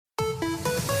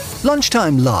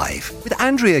Lunchtime Live with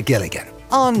Andrea Gilligan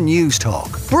on News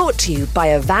Talk. Brought to you by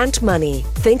Avant Money.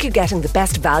 Think you're getting the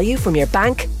best value from your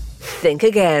bank? Think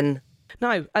again.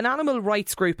 Now, an animal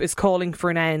rights group is calling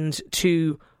for an end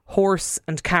to horse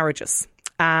and carriages.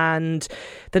 And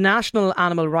the National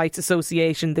Animal Rights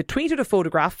Association, they tweeted a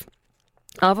photograph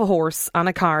of a horse and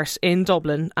a cart in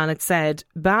Dublin, and it said,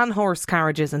 "Ban horse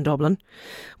carriages in Dublin.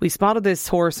 We spotted this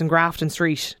horse in Grafton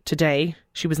Street today.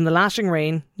 She was in the lashing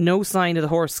rain, no sign of the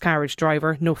horse carriage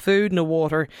driver, no food, no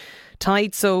water,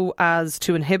 tied so as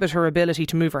to inhibit her ability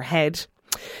to move her head,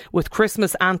 with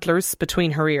Christmas antlers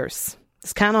between her ears.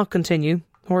 This cannot continue.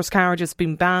 Horse carriages have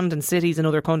been banned in cities and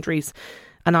other countries,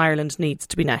 and Ireland needs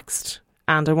to be next."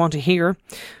 And I want to hear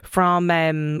from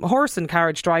horse and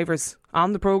carriage drivers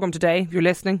on the programme today. If you're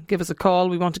listening, give us a call.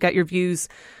 We want to get your views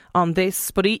on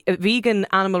this. But vegan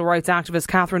animal rights activist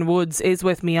Catherine Woods is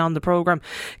with me on the programme.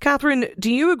 Catherine,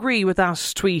 do you agree with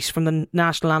that tweet from the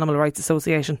National Animal Rights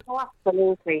Association? Oh,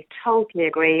 absolutely. Totally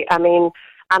agree. I mean,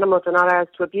 animals are not ours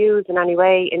to abuse in any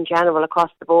way in general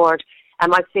across the board.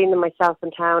 I've seen them myself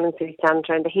in town in city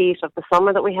centre in the heat of the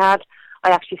summer that we had. I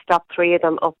actually stopped 3 of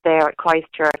them up there at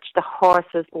Christchurch. The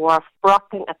horses were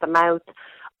frothing at the mouth,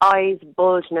 eyes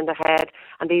bulging in their head,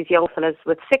 and these young fellas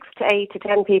with 6 to 8 to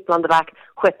 10 people on the back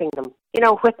whipping them.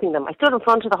 Whipping them. I stood in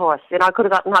front of the horse. I could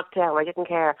have got knocked down. I didn't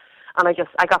care. And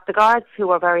I got the guards who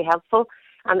were very helpful.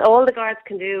 And all the guards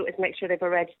can do is make sure they have a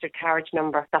registered carriage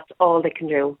number. That's all they can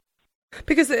do.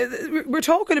 Because we're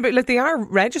talking about, they are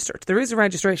registered. There is a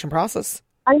registration process.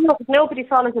 I know, but nobody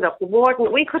follows it up. The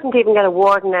warden, we couldn't even get a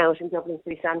warden out in Dublin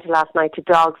City Centre last night to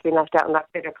dogs being left out in that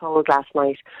bitter cold last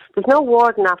night. There's no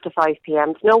warden after 5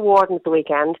 p.m. There's no warden at the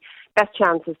weekend. Best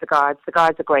chance is the guards. The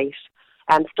guards are great.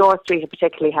 And Store Street are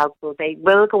particularly helpful. They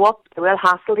will go up, they will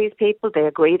hassle these people, they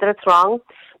agree that it's wrong.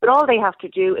 But all they have to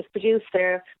do is produce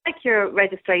your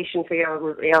registration for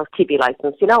your TB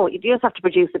licence. You just have to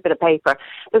produce a bit of paper.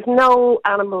 There's no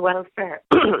animal welfare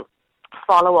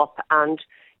follow-up and,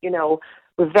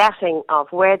 vetting of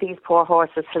where these poor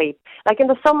horses sleep. Like in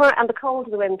the summer and the cold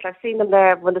of the winter, I've seen them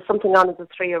there when there's something on in the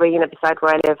 3 Arena beside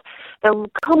where I live. They're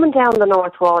coming down the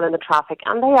North Wall in the traffic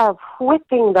and they are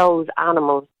whipping those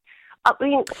animals. I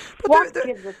mean, what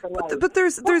gives us the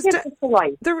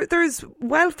right? But there's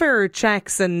welfare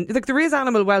checks and there is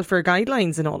animal welfare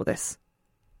guidelines in all of this.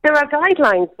 There are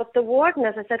guidelines, but the warden,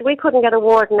 as I said, we couldn't get a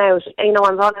warden out. I'm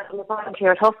a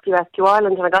volunteer at Husky Rescue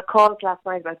Ireland, and I got calls last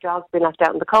night about dogs being left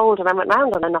out in the cold, and I went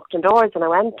round and I knocked on doors and I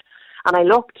went and I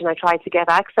looked and I tried to get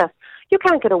access. You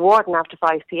can't get a warden after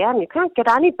 5 p.m. You can't get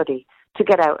anybody to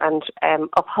get out and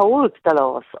uphold the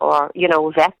laws or,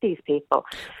 vet these people.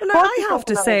 Well, I have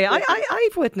to say,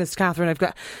 I've witnessed, Catherine,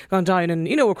 I've gone down and,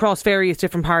 across various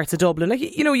different parts of Dublin.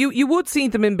 You would see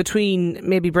them in between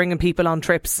maybe bringing people on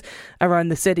trips around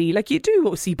the city. You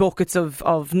do see buckets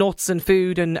of nuts and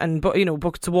food and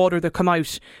buckets of water that come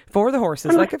out for the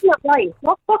horses. It's not right.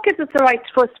 What gives us the right,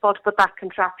 first of all, to put that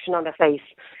contraption on their face?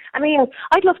 I mean,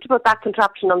 I'd love to put that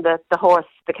contraption on the horse,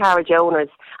 the carriage owners,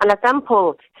 and let them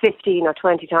pull 15 or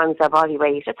 20 times their body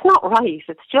weight. It's not right.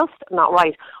 It's just not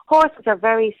right. Horses are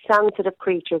very sensitive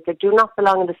creatures. They do not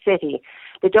belong in the city.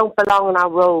 They don't belong on our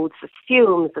roads. There's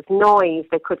fumes, there's noise.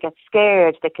 They could get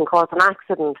scared. They can cause an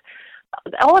accident.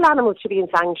 All animals should be in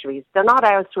sanctuaries. They're not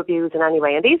ours to abuse in any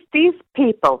way. And these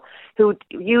people who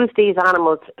use these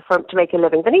animals to make a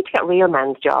living, they need to get real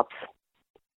men's jobs.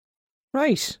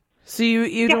 Right. So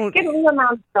you don't get a real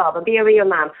man's job and be a real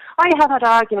man. I have had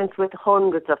arguments with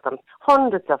hundreds of them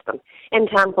in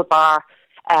Temple Bar.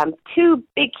 2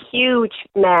 big, huge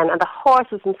men, and the horse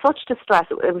was in such distress.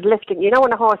 It was lifting.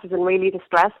 When a horse is in really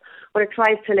distress, when it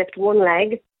tries to lift one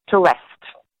leg to rest.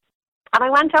 And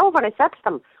I went over and I said to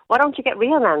them, "Why don't you get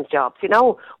real men's jobs?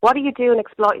 What are you doing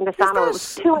exploiting this animal?" It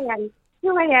was 2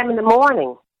 a.m. in the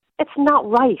morning. It's not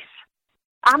right.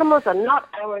 Animals are not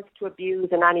ours to abuse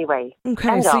in any way.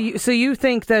 Okay, so you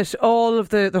think that all of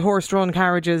the horse-drawn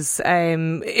carriages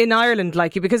in Ireland,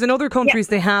 because in other countries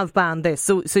they have banned this,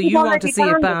 so you want to see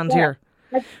it banned here?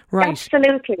 Right.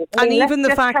 Absolutely. And even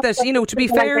the fact that, to be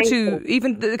fair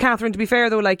to, Catherine, to be fair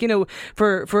though,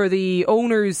 for the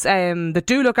owners that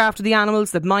do look after the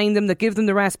animals, that mind them, that give them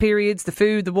the rest periods, the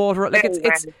food, the water,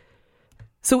 it's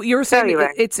so you're saying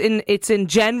it's in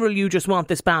general you just want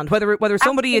this banned, whether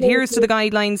somebody adheres to the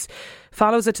guidelines,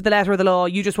 follows it to the letter of the law,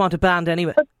 you just want it banned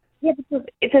anyway. Yeah, because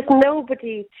there's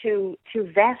nobody to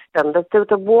vet them.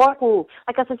 The warden,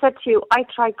 as I said to you, I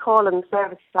tried calling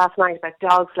services last night about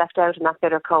dogs left out in that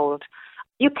bitter cold.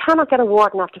 You cannot get a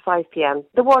warden after 5 p.m.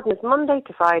 The warden is Monday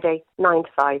to Friday, 9 to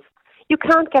 5. You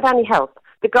can't get any help.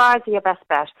 The guards are your best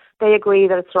bet. They agree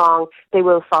that it's wrong. They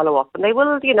will follow up. And they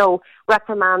will,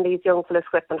 reprimand these young fellas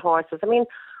whipping horses. I mean,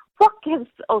 what gives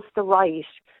us the right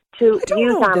to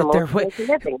use animals to make a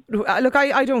living? Look,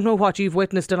 I don't know what you've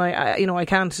witnessed, and I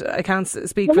can't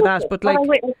speak for that. But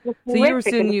so you're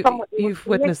saying you've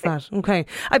witnessed that. Okay,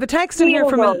 I have a text in here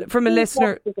from a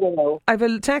listener. I have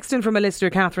a text in from a listener,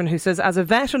 Catherine, who says, as a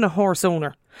vet and a horse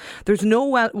owner, there's no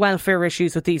welfare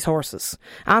issues with these horses.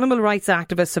 Animal rights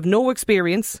activists have no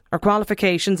experience or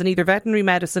qualifications in either veterinary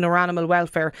medicine or animal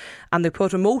welfare, and they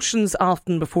put emotions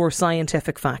often before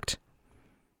scientific fact.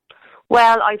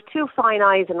 Well, I've two fine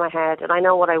eyes in my head, and I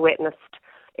know what I witnessed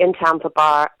in Tampa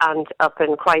Bar and up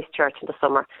in Christchurch in the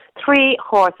summer. 3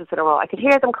 horses in a row. I could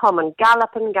hear them coming,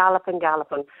 galloping, galloping,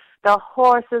 galloping. The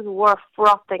horses were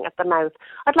frothing at the mouth.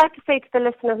 I'd like to say to the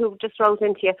listener who just wrote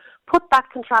into you, put that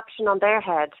contraption on their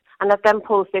head and let them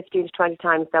pull 15 to 20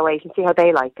 times their weight and see how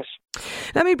they like it.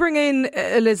 Let me bring in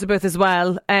Elizabeth as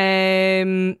well.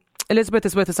 Elizabeth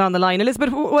is with us on the line.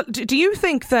 Elizabeth, do you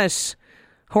think that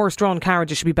horse-drawn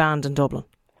carriages should be banned in Dublin?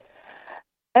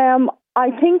 I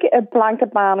think a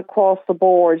blanket ban across the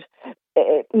board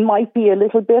might be a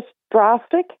little bit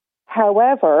drastic.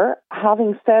 However,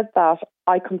 having said that,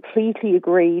 I completely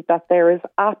agree that there is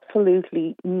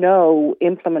absolutely no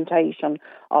implementation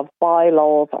of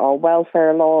bylaws or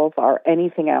welfare laws or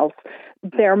anything else.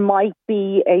 There might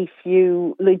be a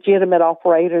few legitimate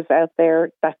operators out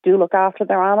there that do look after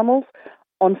their animals.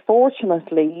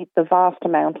 Unfortunately, the vast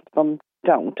amount of them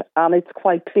don't, and it's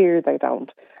quite clear they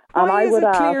don't. Why is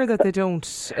it clear that they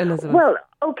don't, Elizabeth? Well,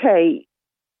 okay,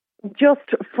 just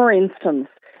for instance,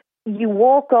 you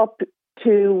walk up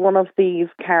to one of these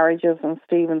carriages on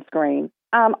Stephen's Green,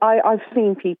 and I've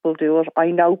seen people do it.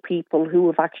 I know people who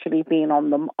have actually been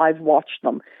on them. I've watched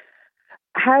them.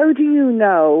 How do you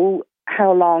know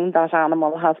how long that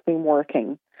animal has been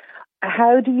working?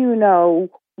 How do you know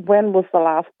when was the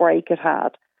last break it had?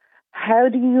 How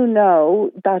do you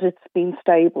know that it's been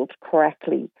stabled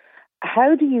correctly?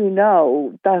 How do you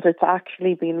know that it's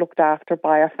actually been looked after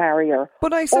by a farrier?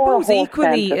 But I suppose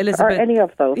equally, Elizabeth, or any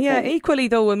of those things. Equally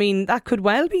though, I mean, that could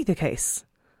well be the case.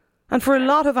 And for a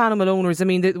lot of animal owners, I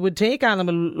mean, they would take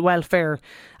animal welfare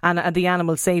and the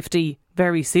animal safety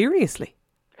very seriously.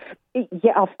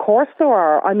 Yeah, of course there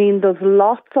are. I mean, there's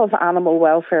lots of animal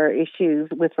welfare issues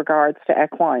with regards to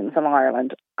equines in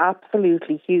Ireland.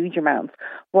 Absolutely huge amounts.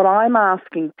 What I'm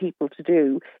asking people to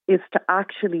do is to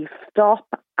actually stop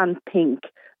and think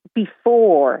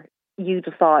before you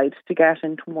decide to get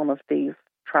into one of these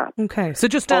traps. Okay, so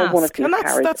just ask, and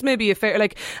that's maybe a fair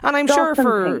And I'm sure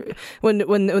for when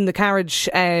the carriage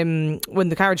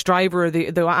driver or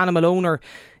the animal owner,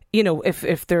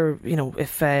 if they're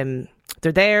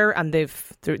they're there and they're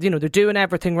doing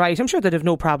everything right, I'm sure they'd have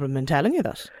no problem in telling you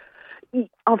that.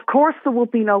 Of course there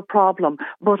would be no problem,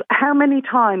 but how many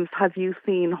times have you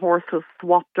seen horses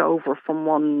swapped over from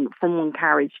one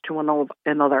carriage to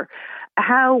another?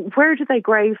 Where do they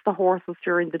graze the horses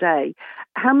during the day?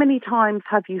 How many times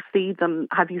have you seen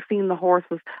the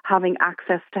horses having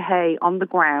access to hay on the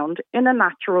ground in a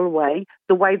natural way,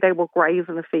 the way they would graze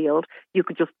in a field? You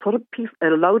could just put a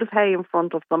load of hay in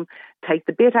front of them, take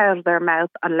the bit out of their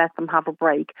mouth and let them have a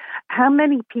break. How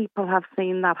many people have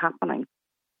seen that happening?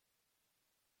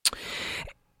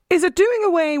 Is it doing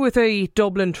away with a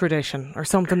Dublin tradition or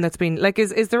something that's been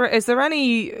is there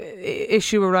any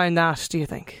issue around that, do you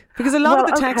think? Because a lot of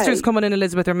the texters coming in,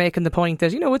 Elizabeth, are making the point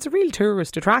that it's a real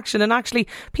tourist attraction, and actually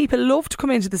people love to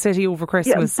come into the city over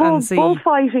Christmas and see.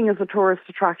 Bullfighting is a tourist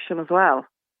attraction as well.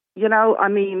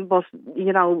 But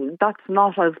that's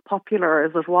not as popular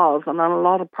as it was, and in a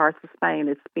lot of parts of Spain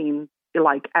it's been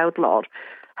outlawed.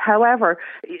 However,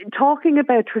 talking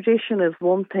about tradition is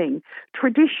one thing.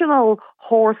 Traditional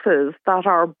horses that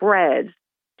are bred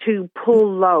to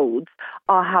pull loads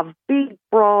have big,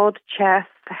 broad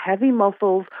chests, heavy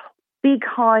muscles, big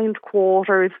hind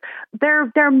quarters.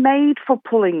 They're made for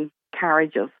pulling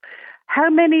carriages. How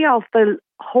many of the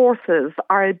horses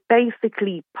are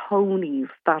basically ponies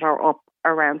that are up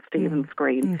around Stephen's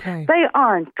Green? Okay. They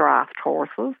aren't draft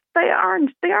horses. They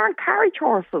aren't carriage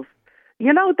horses.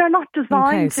 They're not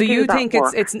designed to do that. So you think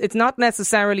it's not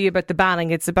necessarily about the banning,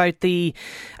 it's about the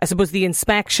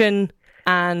inspection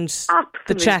and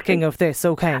the checking of this.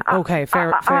 Okay,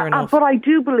 fair enough. But I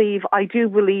do believe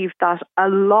that a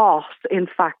lot, in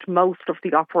fact, most of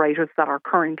the operators that are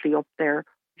currently up there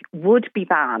would be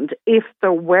banned if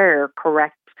there were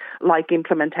correct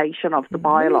implementation of the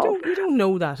bylaws. You don't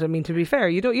know that. I mean, to be fair,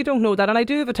 you don't know that. And I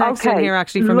do have a text in here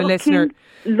actually from a listener.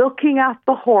 Looking at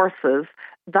the horses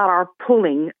that are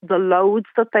pulling the loads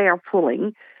that they are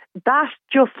pulling, that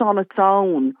just on its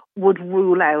own would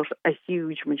rule out a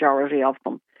huge majority of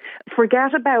them.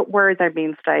 Forget about where they're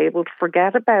being stabled.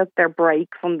 Forget about their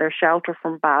breaks and their shelter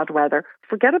from bad weather.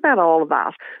 Forget about all of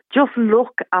that. Just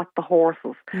look at the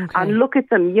horses and look at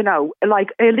them, you know, like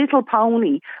a little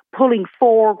pony pulling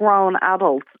 4 grown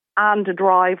adults and a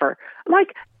driver.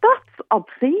 Like, that's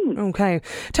obscene. Okay.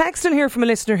 Text in here from a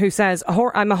listener who says,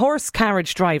 I'm a horse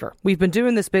carriage driver. We've been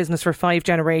doing this business for 5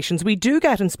 generations. We do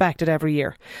get inspected every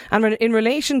year. And in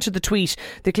relation to the tweet,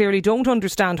 they clearly don't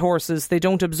understand horses. They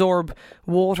don't absorb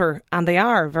water, and they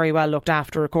are very well looked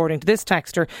after, according to this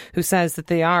texter who says that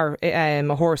they are a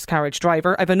horse carriage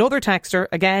driver. I have another texter,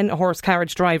 again, a horse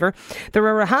carriage driver. There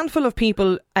are a handful of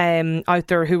people out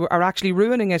there who are actually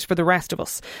ruining it for the rest of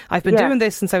us. I've been doing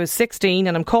this since I was 16,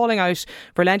 and I'm calling out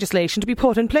for legislation to be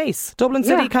put in place. Dublin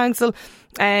City Council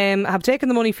have taken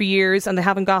the money for years and they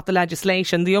haven't got the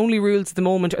legislation. The only rules at the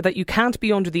moment are that you can't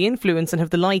be under the influence and have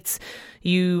the lights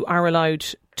you are allowed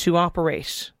to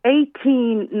operate.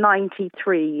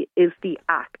 1893 is the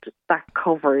act that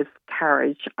covers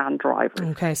carriage and drivers.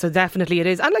 Okay, so definitely it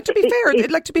is. And to be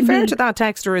fair to that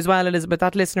texter as well, Elizabeth,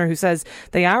 that listener who says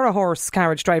they are a horse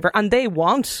carriage driver and they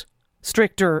want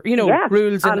stricter,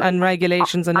 rules and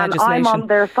regulations and legislation. I'm on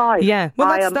their side. Yeah,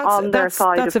 well,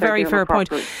 that's a very fair point.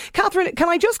 Properly. Catherine, can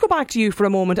I just go back to you for a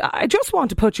moment? I just want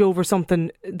to put you over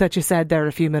something that you said there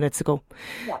a few minutes ago.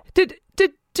 Yeah. Did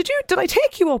I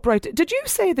take you up right? Did you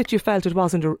say that you felt it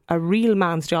wasn't a real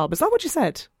man's job? Is that what you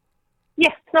said?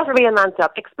 Yes, it's not a real man's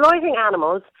job. Exploiting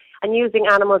animals and using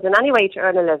animals in any way to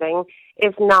earn a living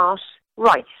is not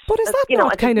right. But is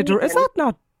that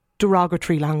not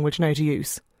derogatory language now to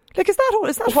use? Like, is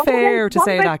that fair to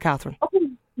say that, Catherine?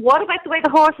 What about the way the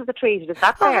horses are treated? Is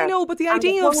that fair? I know, but the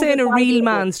idea of saying a real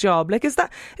man's job, like, is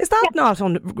that not gross?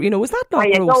 Let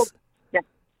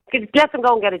them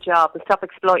go and get a job and stop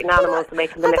exploiting animals and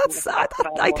making them live.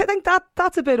 I think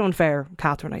that's a bit unfair,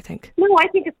 Catherine, I think. No, I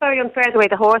think it's very unfair the way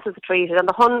the horses are treated and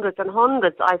the hundreds and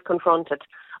hundreds I've confronted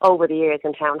over the years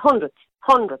in town. Hundreds.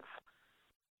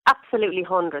 Absolutely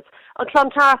hundreds. On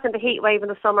Clontarf in the heat wave in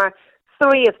the summer,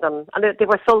 3 of them, and they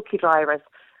were sulky drivers,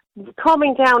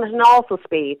 coming down at an awful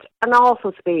speed. I thought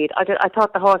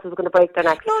the horses were going to break their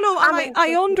necks. No,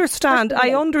 I understand.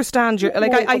 I understand you.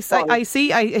 Like, I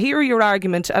hear your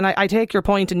argument, and I take your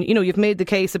point, and you've made the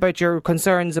case about your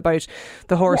concerns about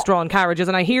the horse-drawn carriages,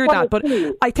 and I hear that. But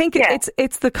I think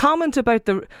it's the comment about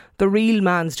the real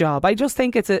man's job. I just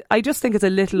think it's a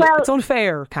little. It's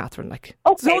unfair, Catherine. Like,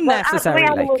 it's unnecessary.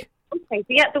 Okay,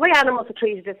 so the way animals are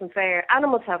treated isn't fair.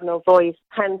 Animals have no voice,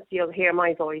 hence you'll hear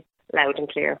my voice loud and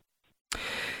clear.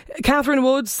 Catherine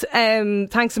Woods,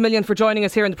 thanks a million for joining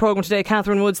us here in the programme today.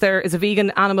 Catherine Woods there is a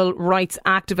vegan animal rights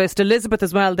activist. Elizabeth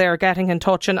as well there getting in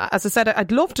touch. And as I said,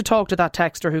 I'd love to talk to that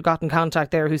texter who got in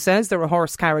contact there who says they're a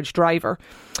horse carriage driver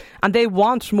and they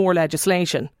want more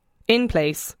legislation in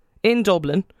place in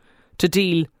Dublin to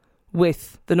deal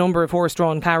with the number of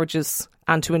horse-drawn carriages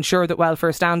and to ensure that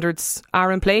welfare standards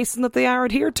are in place and that they are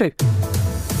adhered to.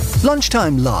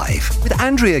 Lunchtime Live with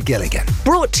Andrea Gilligan.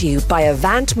 Brought to you by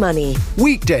Avant Money.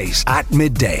 Weekdays at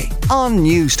midday on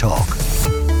News Talk.